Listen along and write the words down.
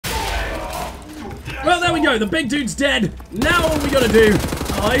we go. The big dude's dead. Now what we gotta do?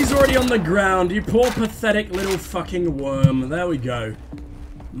 Oh, he's already on the ground. You poor, pathetic little fucking worm. There we go.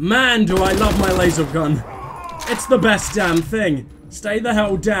 Man, do I love my laser gun. It's the best damn thing. Stay the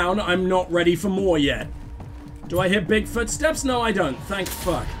hell down. I'm not ready for more yet. Do I hear big footsteps? No, I don't. Thank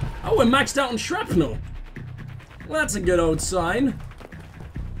fuck. Oh, we're maxed out on shrapnel. Well, that's a good old sign.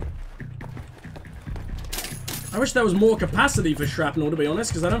 I wish there was more capacity for shrapnel, to be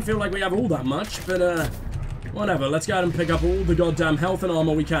honest, because I don't feel like we have all that much, but, whatever. Let's go ahead and pick up all the goddamn health and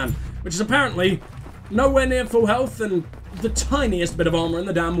armor we can, which is apparently nowhere near full health and the tiniest bit of armor in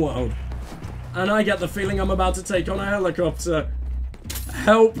the damn world. And I get the feeling I'm about to take on a helicopter.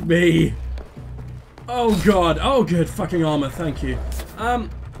 Help me. Oh, God. Oh, good fucking armor. Thank you. I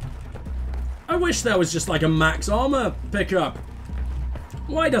wish there was just like a max armor pickup.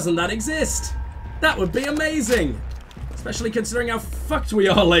 Why doesn't that exist? That would be amazing. Especially considering how fucked we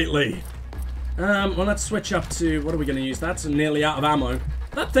are lately. Well, let's switch up to... What are we going to use? That's nearly out of ammo.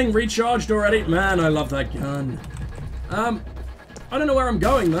 That thing recharged already? Man, I love that gun. I don't know where I'm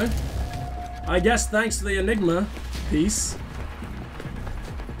going, though. I guess thanks to the Enigma piece.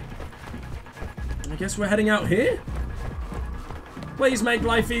 I guess we're heading out here? Please make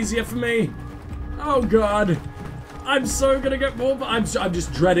life easier for me. Oh, God. I'm so gonna get more, but I'm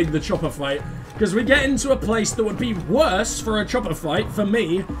just dreading the chopper fight. Because we get into a place that would be worse for a chopper fight, for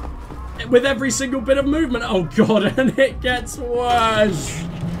me, with every single bit of movement. Oh, God, and it gets worse.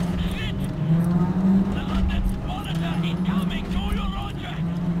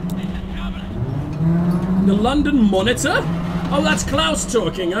 The London Monitor? Oh, that's Klaus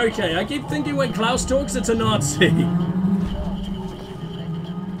talking. Okay, I keep thinking when Klaus talks, it's a Nazi.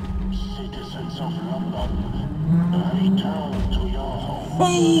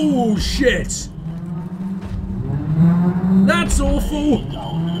 Oh, shit! That's awful!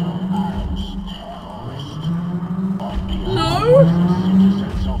 No?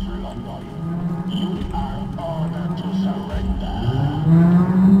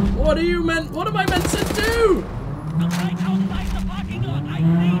 What are you meant? What am I meant to do?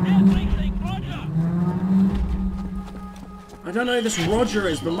 I don't know who this Roger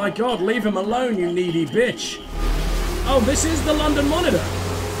is, but my God, leave him alone, you needy bitch. Oh, this is the London Monitor.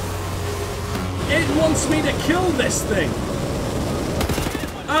 It wants me to kill this thing.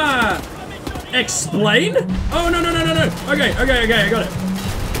 Explain? Oh, no. Okay, I got it.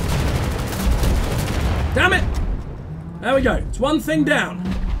 Damn it. There we go. It's one thing down.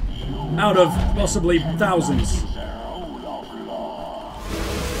 Out of possibly thousands.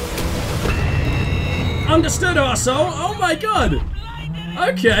 Understood, arsehole. Oh my God.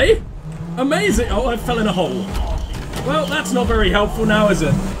 Okay. Amazing. Oh, I fell in a hole. Well, that's not very helpful now, is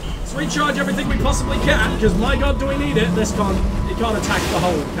it? Let's recharge everything we possibly can, because my God, do we need it? He can't attack the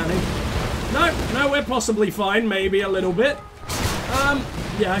hole, can he? No, we're possibly fine, maybe a little bit.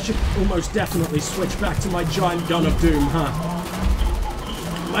 Yeah, I should almost definitely switch back to my giant gun of doom, huh?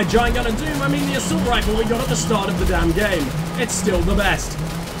 My giant gun of doom, I mean the assault rifle we got at the start of the damn game. It's still the best.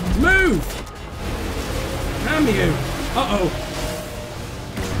 Move! Damn you. Uh-oh.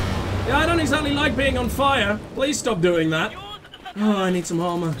 Yeah, I don't exactly like being on fire. Please stop doing that. Oh, I need some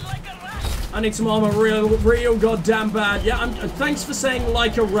armor. I need some armor real goddamn bad. Yeah, thanks for saying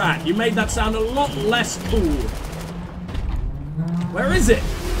like a rat. You made that sound a lot less cool. Where is it?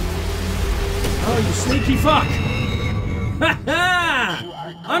 Oh, you sneaky fuck. Ha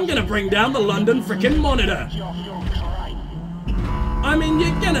ha! I'm gonna bring down the London frickin' Monitor. I mean,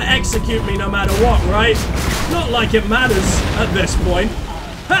 you're gonna execute me no matter what, right? Not like it matters at this point.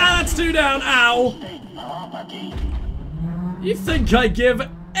 Ha! That's two down. Ow! You think I give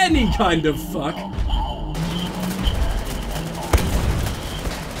any kind of fuck?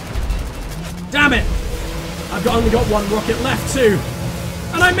 Damn it! I've only got one rocket left too.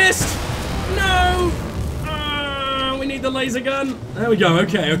 And I missed! No! We need the laser gun. There we go.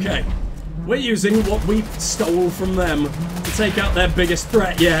 Okay. We're using what we stole from them to take out their biggest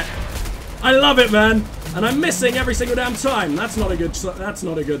threat yet. I love it, man. And I'm missing every single damn time. That's not a good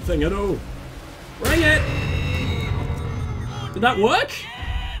thing at all. Bring it! Did that work?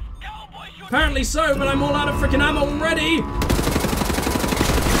 Apparently so, but I'm all out of freaking ammo already.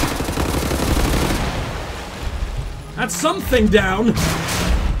 That's something down,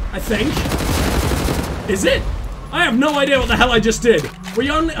 I think. Is it? I have no idea what the hell I just did.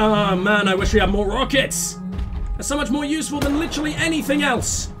 Oh man, I wish we had more rockets. They're so much more useful than literally anything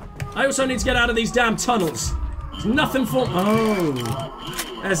else. I also need to get out of these damn tunnels. There's nothing for... Oh.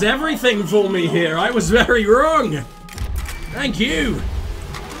 There's everything for me here. I was very wrong. Thank you.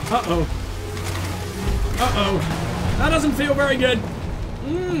 Uh-oh. Uh-oh. That doesn't feel very good.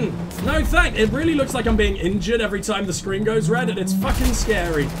 No thank. It really looks like I'm being injured every time the screen goes red, and it's fucking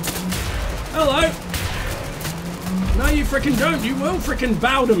scary. Hello. No, you frickin' don't. You will frickin'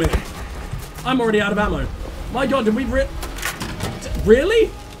 bow to me. I'm already out of ammo. My god, did we really?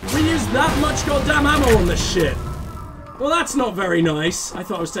 We used that much goddamn ammo on this shit. Well, that's not very nice. I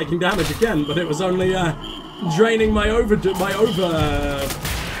thought I was taking damage again, but it was only draining my overdrive.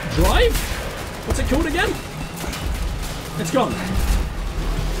 What's it called again? It's gone.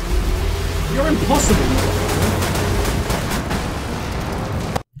 You're impossible.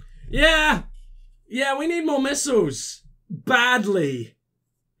 Yeah. Yeah, we need more missiles. Badly.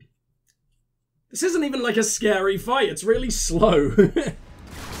 This isn't even like a scary fight. It's really slow.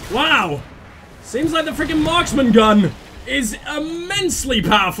 Wow. Seems like the freaking marksman gun is immensely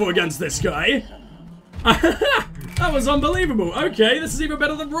powerful against this guy. That was unbelievable. Okay, this is even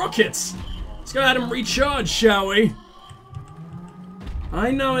better than rockets. Let's go ahead and recharge, shall we?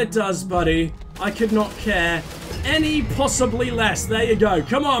 I know it does, buddy. I could not care any possibly less. There you go.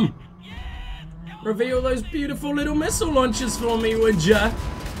 Come on. Reveal those beautiful little missile launchers for me, would ya?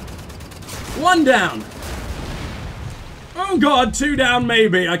 One down. Oh god, two down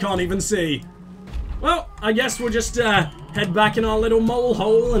maybe. I can't even see. Well, I guess we'll just head back in our little mole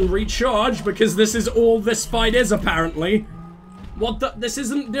hole and recharge, because this is all this fight is, apparently. What the? This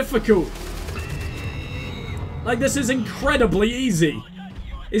isn't difficult. Like, this is incredibly easy.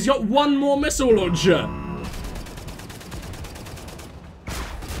 He's got one more missile launcher.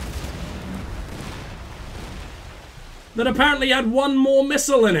 That apparently had one more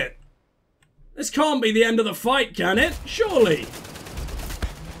missile in it. This can't be the end of the fight, can it? Surely.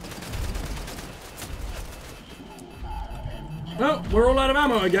 Oh, we're all out of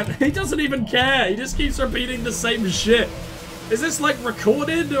ammo again. He doesn't even care. He just keeps repeating the same shit. Is this, like,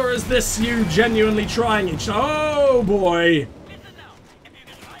 recorded, or is this you genuinely trying each? Oh, boy.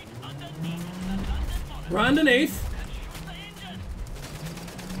 Right underneath.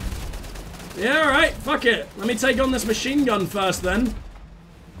 Yeah, alright. Fuck it. Let me take on this machine gun first, then.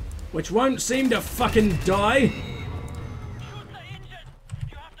 Which won't seem to fucking die.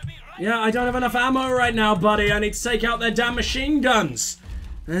 Yeah, I don't have enough ammo right now, buddy. I need to take out their damn machine guns.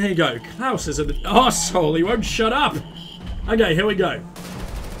 There you go. Klaus is an arsehole. He won't shut up. Okay, here we go.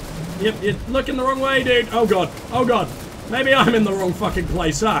 Yep, you're looking the wrong way, dude. Oh, God. Oh, God. Maybe I'm in the wrong fucking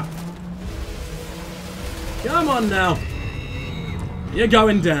place, huh? Come on, now. You're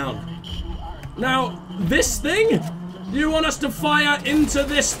going down. Now, this thing? You want us to fire into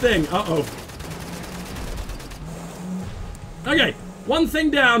this thing? Uh-oh. Okay, one thing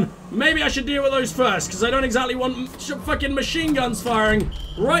down. Maybe I should deal with those first, because I don't exactly want fucking machine guns firing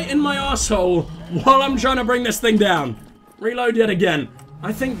right in my asshole while I'm trying to bring this thing down. Reload yet again.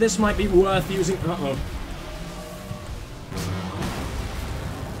 I think this might be worth using... Uh-oh.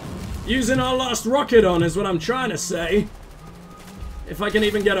 Using our last rocket on is what I'm trying to say. If I can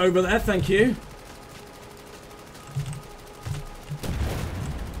even get over there, thank you.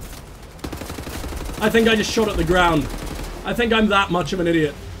 I think I just shot at the ground. I think I'm that much of an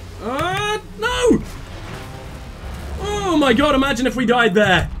idiot. No! Oh my god, imagine if we died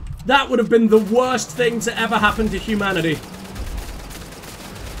there. That would have been the worst thing to ever happen to humanity.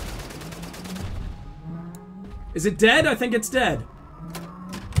 Is it dead? I think it's dead.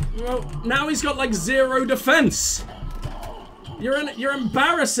 Well, now he's got like 0 defense. You're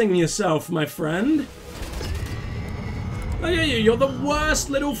embarrassing yourself, my friend. Look at you, you're the worst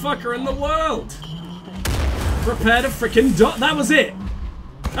little fucker in the world. Prepare to frickin' die. That was it.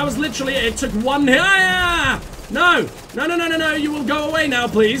 That was literally it. It took one hit. Ah! No. No, no, no, no, no. You will go away now,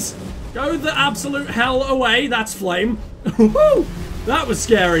 please. Go the absolute hell away. That's flame. Woo! That was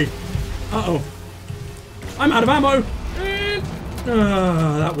scary. Uh-oh. I'm out of ammo.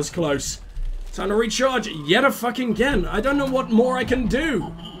 That was close. Time to recharge yet a fucking again. I don't know what more I can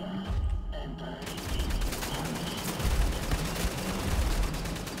do.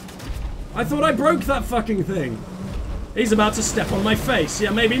 I thought I broke that fucking thing. He's about to step on my face. Yeah,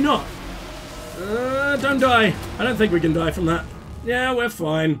 maybe not. Don't die. I don't think we can die from that. Yeah, we're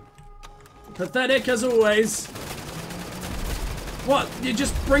fine. Pathetic as always. What? You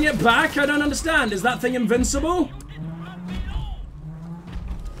just bring it back? I don't understand. Is that thing invincible?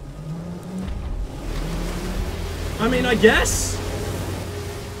 I mean, I guess.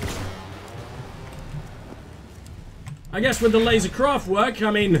 I guess with the laser craft work,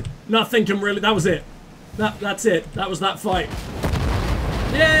 I mean, nothing can really... That was it. That's it. That was that fight.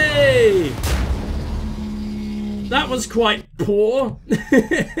 Yay! That was quite poor.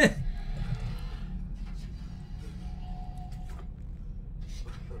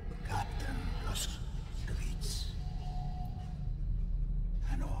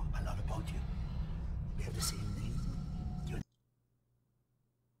 And all We have the same name. You're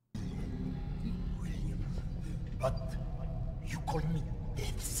William. But you call me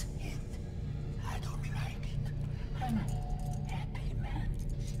Death's Head. I don't like it. I'm a happy man.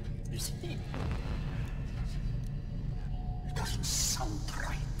 You see? It doesn't sound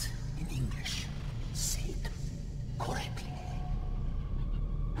right in English. Say it correctly.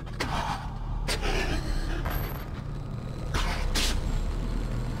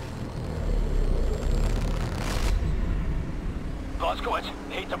 Glasgow,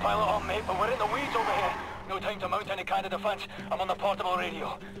 hate to pile it on, mate, but we're in the weeds over here. No time to mount any kind of defense. I'm on the portable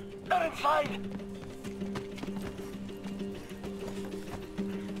radio. They're inside!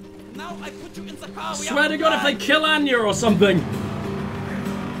 Now I put you in the car. Swear to God, if they kill Anya or something.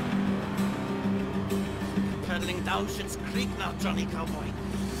 Paddling down Shit's Creek now, Johnny Cowboy.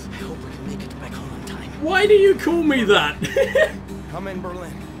 I hope we can make it back home on time. Why do you call me that? I'm in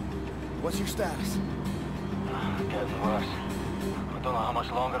Berlin. What's your status? Getting worse. I don't know how much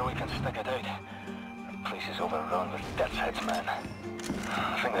longer we can stick it out. The place is overrun with Death's Head's men.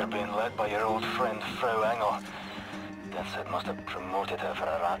 I think they're being led by your old friend, Frau Engel. Death's Head must have promoted her for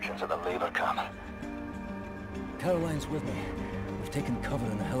her actions at the labor camp. Caroline's with me. We've taken cover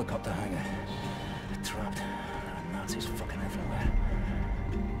in the helicopter hangar. We're trapped. Nazis fucking everywhere.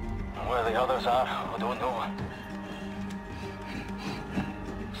 Where the others are, I don't know.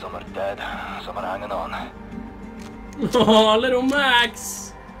 Some are dead, some are hanging on. Oh, little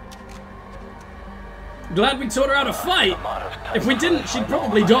Max. Glad we taught her how to fight. If we didn't, she'd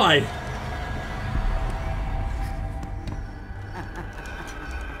probably die.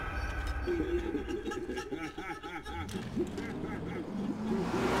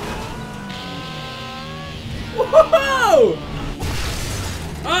 Whoa!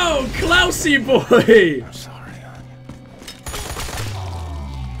 Oh, Klausy boy! I'm sorry, Anya.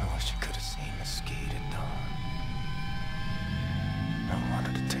 I wish you could have seen the skate at dawn. I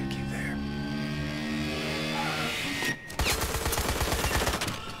wanted to take you there.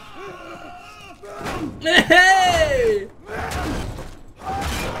 Hey!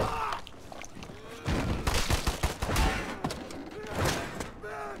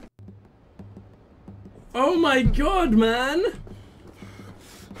 Oh my God, man!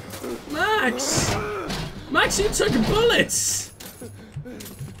 Max! Max, you took bullets!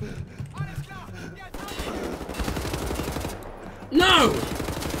 No!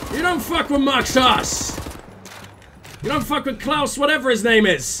 You don't fuck with Max Haas! You don't fuck with Klaus, whatever his name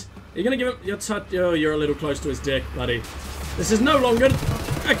is! You're gonna give him your touch. Oh, you're a little close to his dick, buddy. This is no longer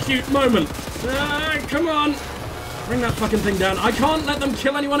a cute moment. Come on! Bring that fucking thing down. I can't let them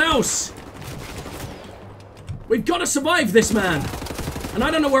kill anyone else! We've got to survive this, man! And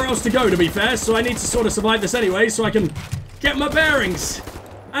I don't know where else to go, to be fair, so I need to sort of survive this anyway, so I can get my bearings.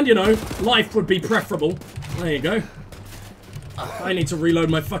 And, you know, life would be preferable. There you go. I need to reload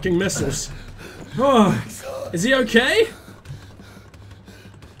my fucking missiles. Oh, is he okay?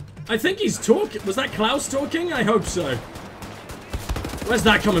 I think he's talking. Was that Klaus talking? I hope so. Where's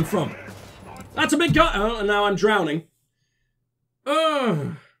that coming from? That's a big guy. Oh, and now I'm drowning.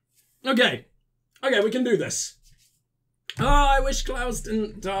 Oh. Okay. Okay, we can do this. Oh, I wish Klaus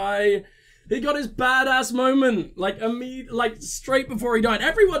didn't die. He got his badass moment, like straight before he died.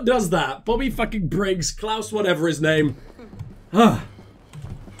 Everyone does that. Bobby fucking Briggs, Klaus, whatever his name. Ah,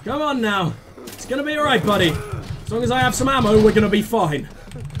 come on now. It's gonna be alright, buddy. As long as I have some ammo, we're gonna be fine.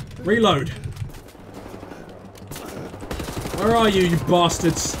 Reload. Where are you, you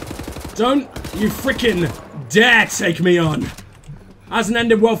bastards? Don't you frickin' dare take me on. Hasn't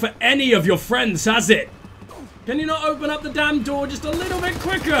ended well for any of your friends, has it? Can you not open up the damn door just a little bit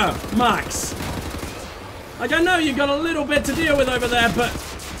quicker, Max? Like, I know you've got a little bit to deal with over there, but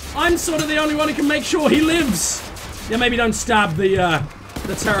I'm sort of the only one who can make sure he lives. Yeah, maybe don't stab the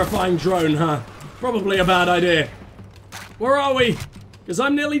terrifying drone, huh? Probably a bad idea. Where are we? Because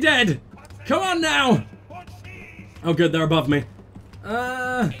I'm nearly dead. Come on now. Oh, good, they're above me.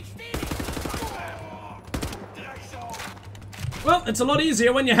 Well, it's a lot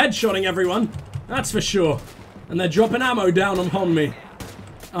easier when you're headshotting everyone. That's for sure. And they're dropping ammo down on me.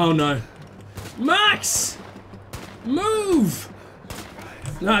 Oh no. Max! Move!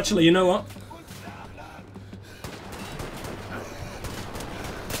 No, actually, you know what?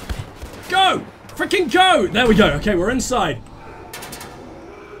 Go! Freaking go! There we go. Okay, we're inside.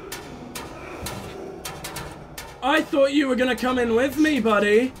 I thought you were gonna come in with me,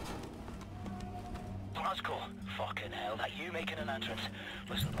 buddy. Blasco, fucking hell, that you making an entrance.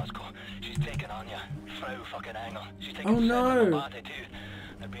 Listen, Blasco, she's taken Anya. Frau fucking Engel. She's taken Oh no. Body too.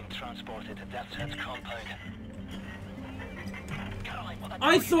 They're being transported to Death's Head's compound. Caroline, what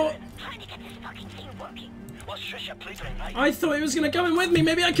I thought... Trying to get this fucking thing working. What's Trisha plutering, right? I thought he was gonna go in with me.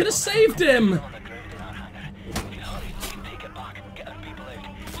 Maybe I could have saved him. On the ground in our hangar. If you hurry, we can take it back and get our people out.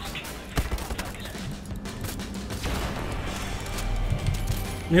 Just keep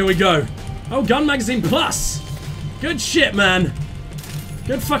moving. Here we go. Oh, gun magazine plus. Good shit, man.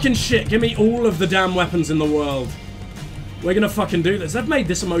 Good fucking shit. Give me all of the damn weapons in the world. We're gonna fucking do this. I've made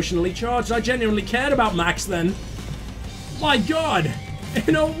this emotionally charged. I genuinely cared about Max then. My god.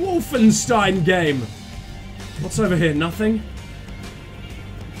 In a Wolfenstein game. What's over here? Nothing?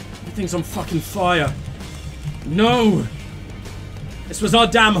 Everything's on fucking fire. No. This was our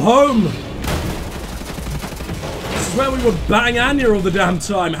damn home. This is where we were bang Anya all the damn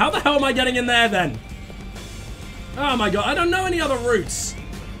time. How the hell am I getting in there then? Oh my god. I don't know any other routes.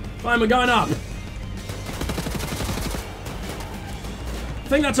 Fine, we're going up.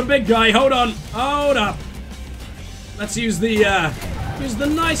 I think that's a big guy. Hold on. Hold up. Let's use the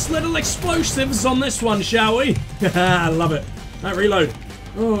nice little explosives on this one, shall we? I love it. Alright, reload.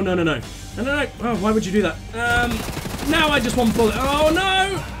 Oh, no, no, no. No, no, no. Oh, why would you do that? Now I just want bullet. Oh,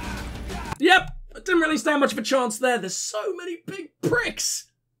 no! Yep. I didn't really stand much of a chance there. There's so many big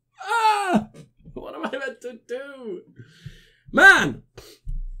pricks. Ah! What am I meant to do? Man!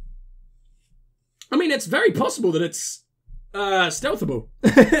 I mean, it's very possible that it's stealthable.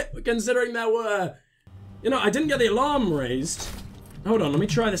 Considering there were... You know, I didn't get the alarm raised. Hold on, let me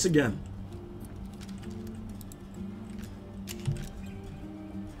try this again.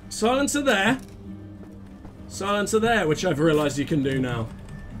 Silencer there. Silencer there, which I've realized you can do now.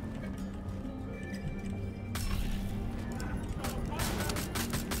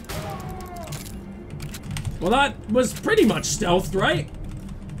 Well, that was pretty much stealthed, right?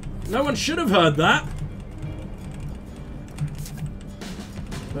 No one should have heard that.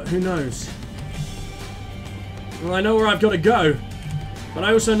 But who knows? Well, I know where I've got to go. But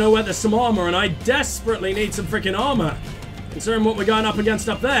I also know where there's some armor, and I desperately need some freaking armor. Considering what we're going up against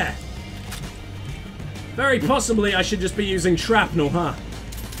up there. Very possibly I should just be using shrapnel, huh?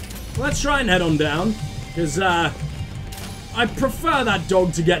 Let's try and head on down. Because, I prefer that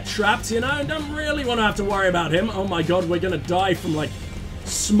dog to get trapped, you know? I don't really want to have to worry about him. Oh my god, we're gonna die from, like,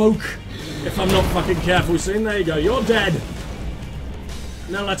 smoke if I'm not fucking careful soon. There you go, you're dead.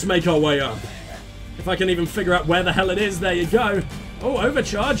 Now let's make our way up. If I can even figure out where the hell it is, there you go. Oh,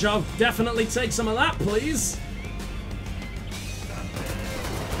 overcharge, I'll definitely take some of that, please.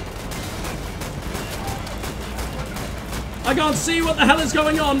 I can't see what the hell is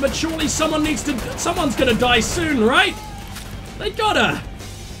going on, but surely someone's gonna die soon, right? They gotta.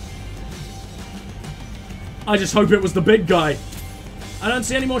 I just hope it was the big guy. I don't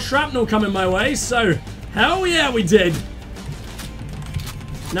see any more shrapnel coming my way, so hell yeah we did.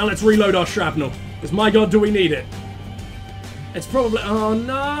 Now let's reload our shrapnel, because my god do we need it. It's probably... Oh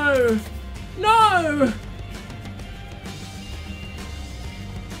no! No!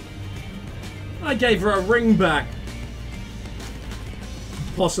 I gave her a ring back.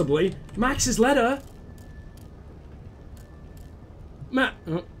 Possibly. Max's letter?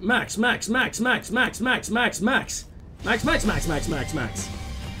 Max.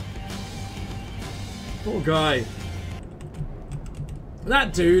 Poor guy.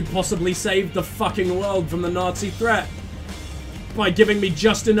 That dude possibly saved the fucking world from the Nazi threat by giving me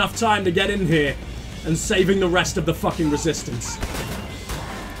just enough time to get in here and saving the rest of the fucking resistance.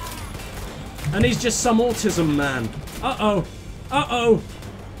 And he's just some autism man. Uh-oh. Uh-oh.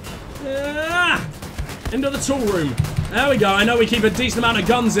 Ah! Into the tool room. There we go. I know we keep a decent amount of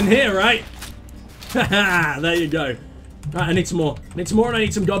guns in here, right? Haha, there you go. Right, I need some more. I need some more, and I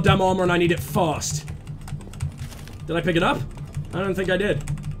need some goddamn armor, and I need it fast. Did I pick it up? I don't think I did.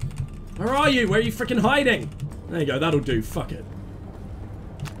 Where are you? Where are you freaking hiding? There you go. That'll do. Fuck it.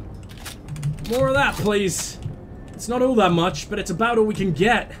 More of that, please. It's not all that much, but it's about all we can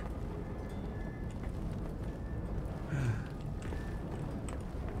get.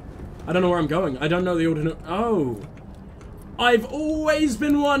 I don't know where I'm going. I don't know the ordinate. Oh. I've always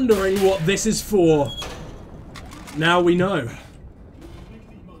been wondering what this is for. Now we know.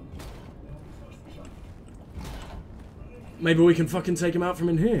 Maybe we can fucking take him out from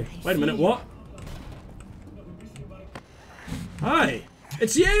in here. Wait a minute, what? Hi.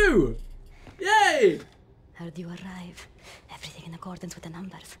 It's you! Yay! Heard you arrive. Everything in accordance with the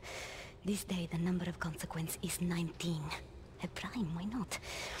numbers. This day, the number of consequence is 19. A prime, why not?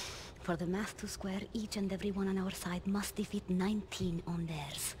 For the math to square, each and every one on our side must defeat 19 on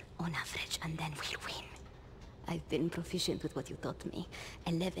theirs, on average, and then we'll win. I've been proficient with what you taught me.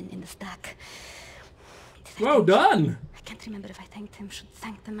 11 in the stack. Well done! I can't remember if I thanked him. Should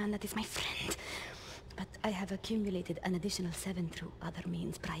thank the man that is my friend. But I have accumulated an additional 7 through other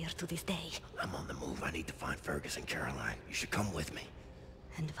means prior to this day. I'm on the move. I need to find Fergus and Caroline. You should come with me.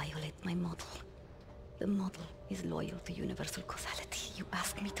 And violate my model. The model is loyal to universal causality. You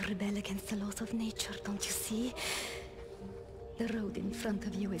ask me to rebel against the laws of nature, don't you see? The road in front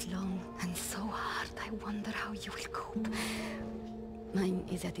of you is long and so hard. I wonder how you will cope. Mine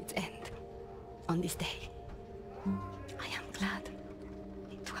is at its end. On this day. I am glad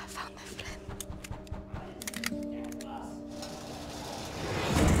to have found my friend.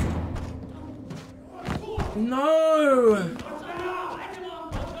 No!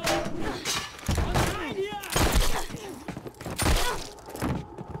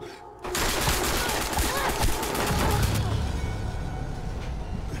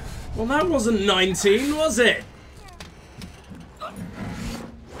 Well, that wasn't 19, was it?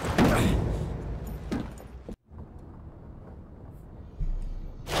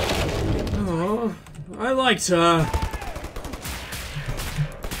 Oh, I liked her.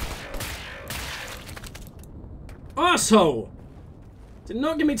 Asshole! Did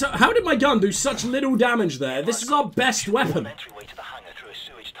not give me time. How did my gun do such little damage there? This is our best weapon. Entryway to the hangar through a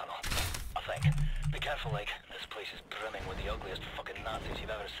sewage tunnel, I think. Be careful, like, this place is brimming with the ugliest fucking Nazis you've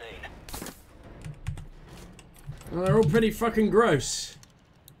ever seen. Well, they're all pretty fucking gross.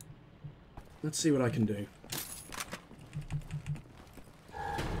 Let's see what I can do.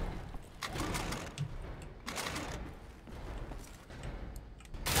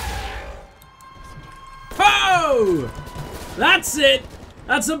 Oh! That's it!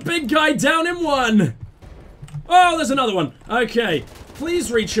 That's a big guy down in one! Oh, there's another one. Okay.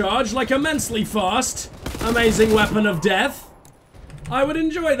 Please recharge, like, immensely fast. Amazing weapon of death. I would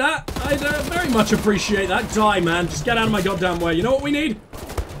enjoy that. I'd very much appreciate that. Die, man. Just get out of my goddamn way. You know what we need?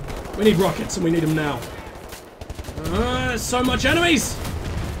 We need rockets, and we need them now. So much enemies!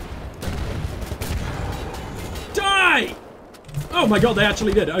 Die! Oh my god, they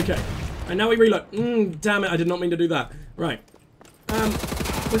actually did. Okay. And now we reload. Damn it, I did not mean to do that. Right.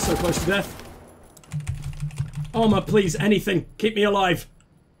 We're so close to death. Armor, please, anything. Keep me alive.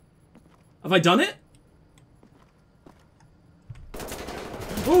 Have I done it?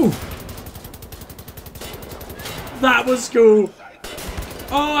 Ooh! That was cool.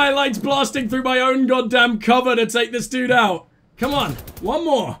 Oh, I liked blasting through my own goddamn cover to take this dude out. Come on, one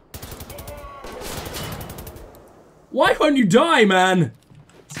more. Why won't you die, man?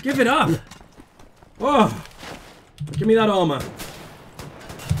 Let's give it up. Oh, give me that armor.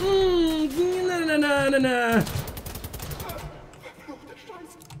 Nah.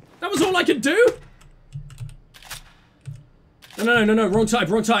 That was all I could do? No, wrong type.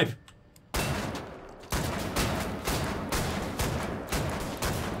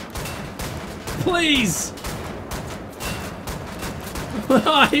 Please!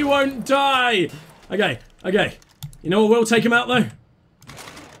 He won't die! Okay. You know what will take him out, though?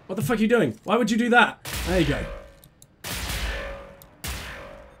 What the fuck are you doing? Why would you do that? There you go.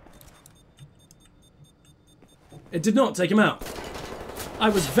 It did not take him out. I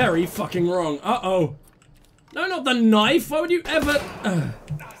was very fucking wrong. Uh-oh. No, not the knife. Why would you ever...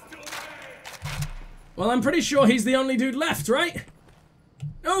 Well, I'm pretty sure he's the only dude left, right?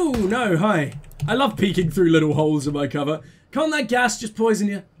 Oh, no, hi. I love peeking through little holes in my cover. Can't that gas just poison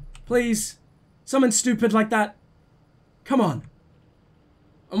you? Please? Something stupid like that? Come on.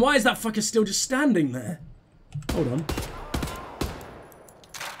 And why is that fucker still just standing there? Hold on.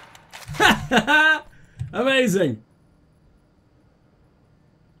 Ha! Amazing.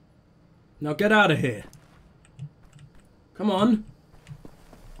 Now get out of here. Come on.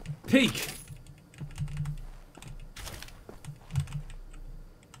 Peek.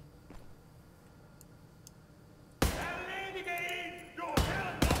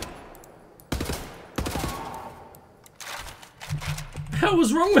 What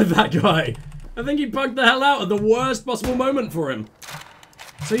was wrong with that guy? I think he bugged the hell out at the worst possible moment for him.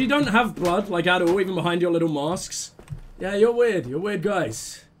 So you don't have blood, like at all, even behind your little masks? Yeah, you're weird. You're weird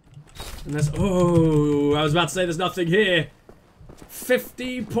guys. And there's... Oh, I was about to say there's nothing here.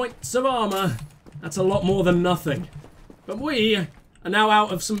 50 points of armor. That's a lot more than nothing. But we are now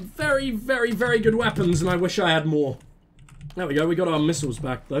out of some very, very, very good weapons, and I wish I had more. There we go. We got our missiles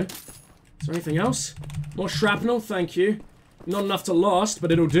back, though. Is there anything else? More shrapnel, thank you. Not enough to last,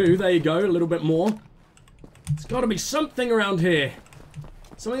 but it'll do. There you go, a little bit more. There's got to be something around here.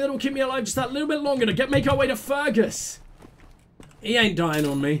 Something that'll keep me alive just that little bit longer to make our way to Fergus. He ain't dying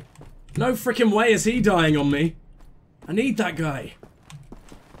on me. No freaking way is he dying on me. I need that guy.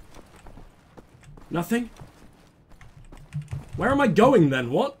 Nothing? Where am I going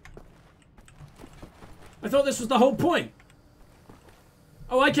then? What? I thought this was the whole point.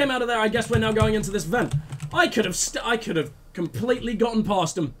 Oh, I came out of there. I guess we're now going into this vent. I could have completely gotten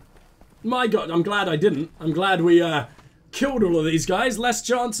past them. My God, I'm glad I didn't. I'm glad we, killed all of these guys. Less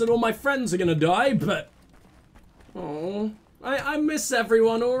chance that all my friends are gonna die, but... Oh, I miss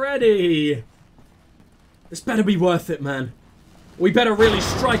everyone already. This better be worth it, man. We better really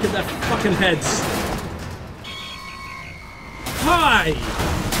strike at their fucking heads. Hi!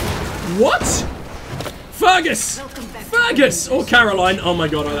 What? Fergus! Fergus! Or Caroline. Oh my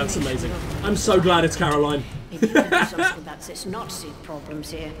God, oh, that's amazing. I'm so glad it's Caroline. If you can do something about this Nazi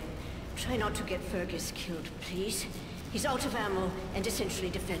problems here, try not to get Fergus killed, please. He's out of ammo and essentially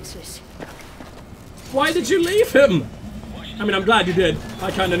defenseless. Why did you leave him? I mean, I'm glad you did.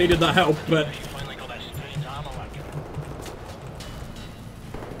 I kind of needed that help, but...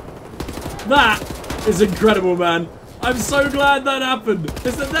 That is incredible, man. I'm so glad that happened.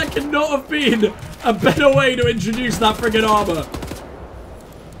 That could not have been a better way to introduce that friggin' armor.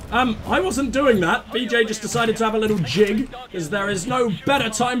 I wasn't doing that. BJ just decided to have a little jig, because there is no better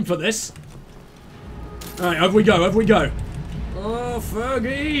time for this. Alright, over we go, over we go. Oh,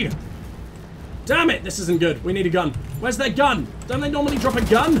 Fergie! Damn it, this isn't good. We need a gun. Where's their gun? Don't they normally drop a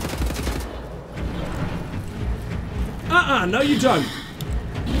gun? No you don't.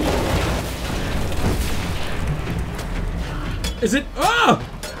 Is it? Oh!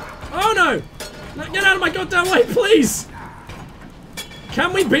 Oh no! Get out of my goddamn way, please!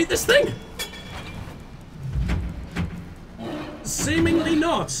 Can we beat this thing? Seemingly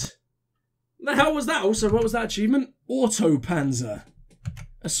not. The hell was that? Also, what was that achievement? Auto Panzer.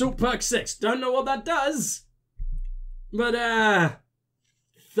 Assault perk 6. Don't know what that does. But,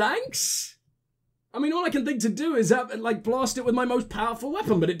 thanks? I mean, all I can think to do is, like, blast it with my most powerful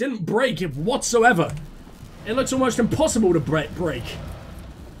weapon, but it didn't break whatsoever. It looks almost impossible to break.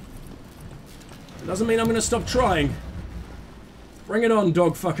 It doesn't mean I'm gonna stop trying. Bring it on,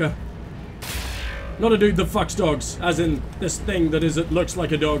 dog fucker. Not a dude that fucks dogs, as in this thing that looks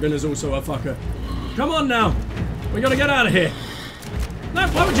like a dog and is also a fucker. Come on now. We gotta get out of here. No,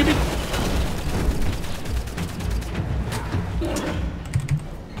 why would you be...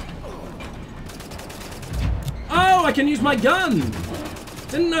 Oh, I can use my gun.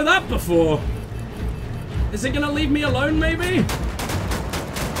 Didn't know that before. Is it gonna leave me alone, maybe?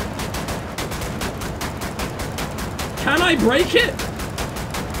 Can I break it?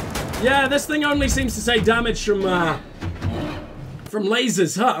 Yeah, this thing only seems to say damage from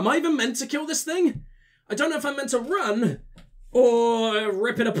lasers, huh? Am I even meant to kill this thing? I don't know if I'm meant to run or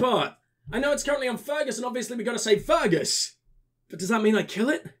rip it apart. I know it's currently on Fergus, and obviously we gotta save Fergus. But does that mean I kill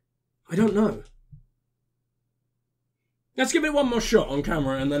it? I don't know. Let's give it one more shot on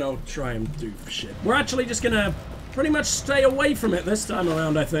camera, and then I'll try and do shit. We're actually just gonna pretty much stay away from it this time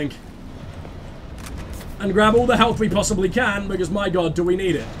around, I think. And grab all the health we possibly can, because my God, do we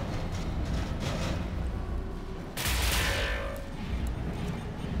need it.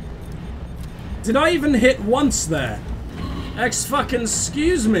 Did I even hit once there?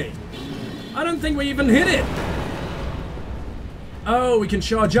 Excuse me. I don't think we even hit it. Oh, we can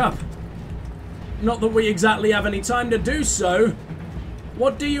charge up. Not that we exactly have any time to do so.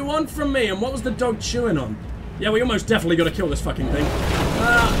 What do you want from me? And what was the dog chewing on? Yeah, we almost definitely got to kill this fucking thing.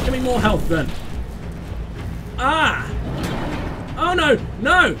 Give me more health then. Oh no,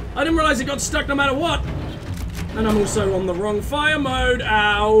 no! I didn't realize it got stuck no matter what. And I'm also on the wrong fire mode.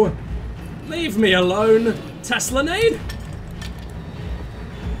 Ow. Leave me alone, Tesla-nade.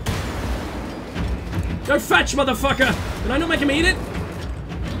 Go fetch, motherfucker! Did I not make him eat it?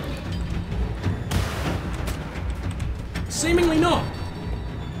 Seemingly not.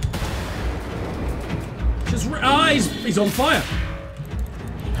 Just he's on fire.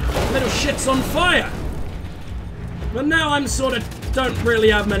 Little shit's on fire. But now I'm sort of don't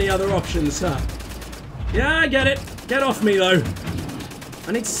really have many other options, huh? Yeah, I get it. Get off me though.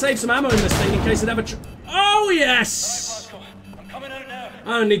 I need to save some ammo in this thing in case it ever. Oh yes. I'm coming out now.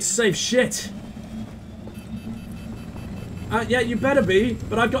 I don't need to save shit. Yeah, you better be.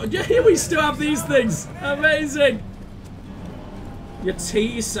 But I've got. Yeah, we still have these things. Amazing. Your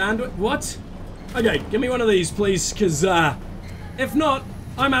tea sandwich. What? Okay, give me one of these, please, because if not,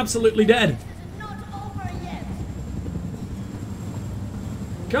 I'm absolutely dead. Not over yet.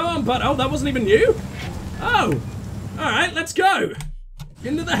 Come on, bud. Oh, that wasn't even you? Oh. Alright, let's go.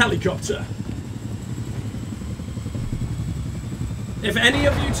 Into the helicopter. If any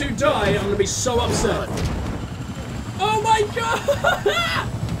of you two die, I'm gonna be so upset. Oh my God!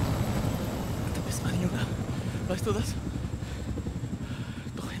 Du bist mein Junge. Weißt du das?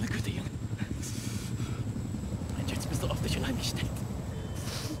 Doch eine gute Junge. Und jetzt bist du auf dich allein gestellt.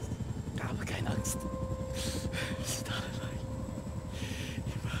 Aber keine Angst. Starlight.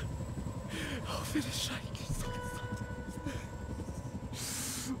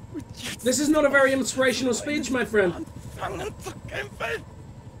 This is not a very inspirational speech, my friend.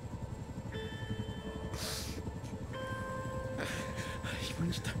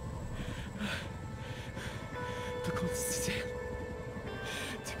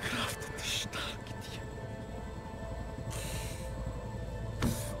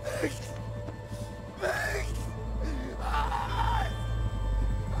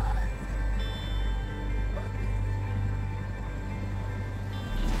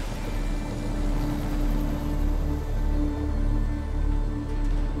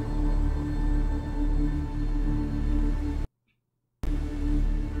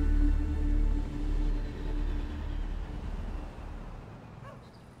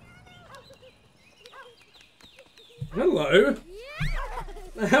 Hello?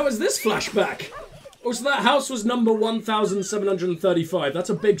 How is this flashback? Oh, so that house was number 1735. That's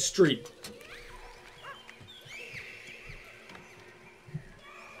a big street.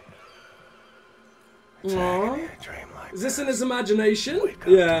 Aww. Is this in his imagination?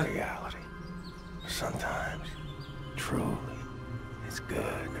 Yeah. Reality. Sometimes, truly, it's good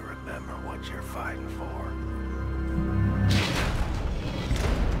to remember what you're fighting for.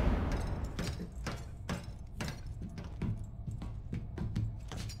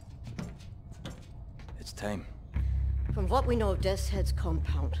 It's time. From what we know of Death's Head's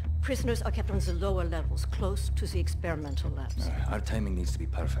compound, prisoners are kept on the lower levels, close to the experimental labs. Our timing needs to be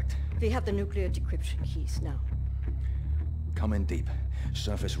perfect. We have the nuclear decryption keys now. Come in deep.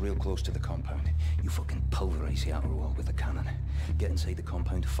 Surface real close to the compound. You fucking pulverize the outer wall with the cannon. Get inside the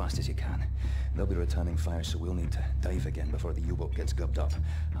compound fast as you can. They'll be returning fire, so we'll need to dive again before the U-boat gets gubbed up.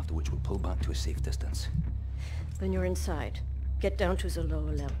 After which we'll pull back to a safe distance. When you're inside, get down to the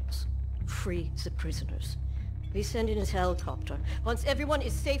lower levels. Free the prisoners. We send in a helicopter. Once everyone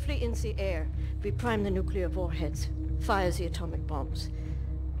is safely in the air, we prime the nuclear warheads, fire the atomic bombs,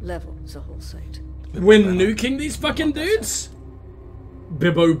 level the whole site. We're nuking these fucking dudes?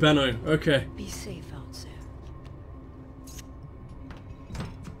 Bibbo Benno. Okay. Be safe out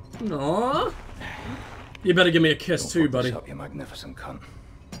there. Aww. You better give me a kiss too, buddy. Up, you magnificent cunt.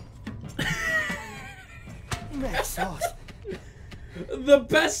 The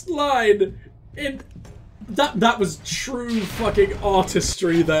best line in that was true fucking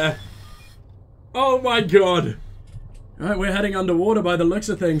artistry there. Oh my god. Alright, we're heading underwater by the looks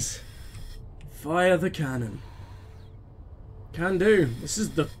of things. Fire the cannon. Can do. This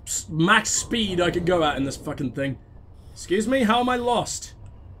is the max speed I could go at in this fucking thing. Excuse me, how am I lost?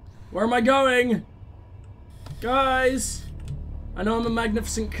 Where am I going? Guys! I know I'm a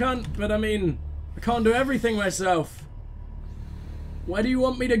magnificent cunt, but I mean, I can't do everything myself. Where do you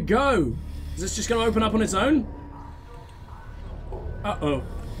want me to go? Is this just gonna open up on its own? Uh-oh.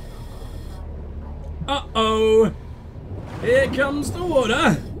 Uh-oh! Here comes the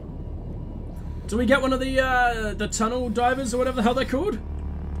water! Do we get one of the tunnel divers or whatever the hell they're called?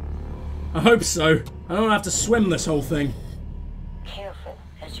 I hope so. I don't have to swim this whole thing. Careful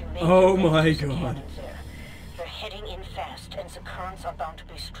as you make oh my god. You're heading in fast and the currents are bound to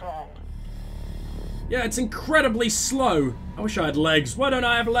be strong. Yeah, it's incredibly slow. I wish I had legs. Why don't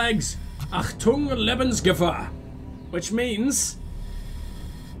I have legs? Achtung Lebensgefahr. Which means...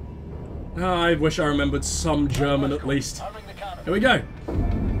 Oh, I wish I remembered some German at least. Here we go.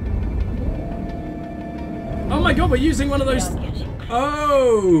 Oh my god, we're using one of those...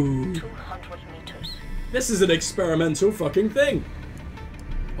 Oh! 200 meters. This is an experimental fucking thing.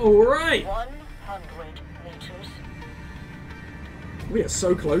 Alright. 100 meters. We are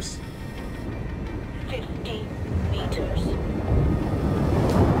so close. 50 meters.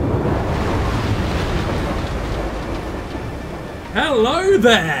 Hello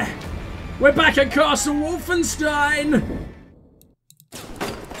there! We're back at Castle Wolfenstein!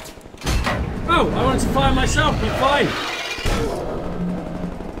 Oh, I wanted to fire myself, but fine.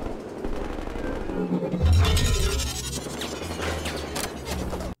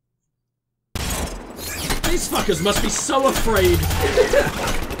 These fuckers must be so afraid.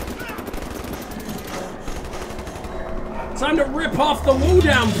 Time to rip off the wall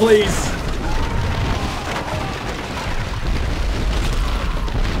down, please.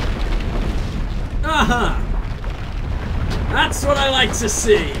 Aha! That's what I like to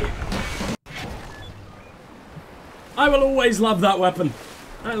see. I will always love that weapon.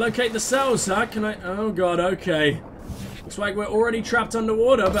 Alright, locate the cells, huh? Can I... Oh god, okay. Looks like we're already trapped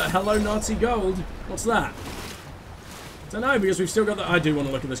underwater, but hello Nazi gold. What's that? Don't know, because we've still got the... I do want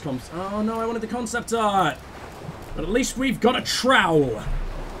to look at this concept... Oh no, I wanted the concept art. But at least we've got a trowel.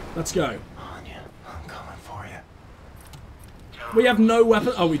 Let's go. Anya, I'm coming for you. We have no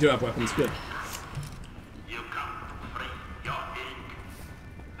weapon... Oh, we do have weapons. Good.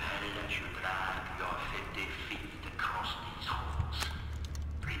 you, but I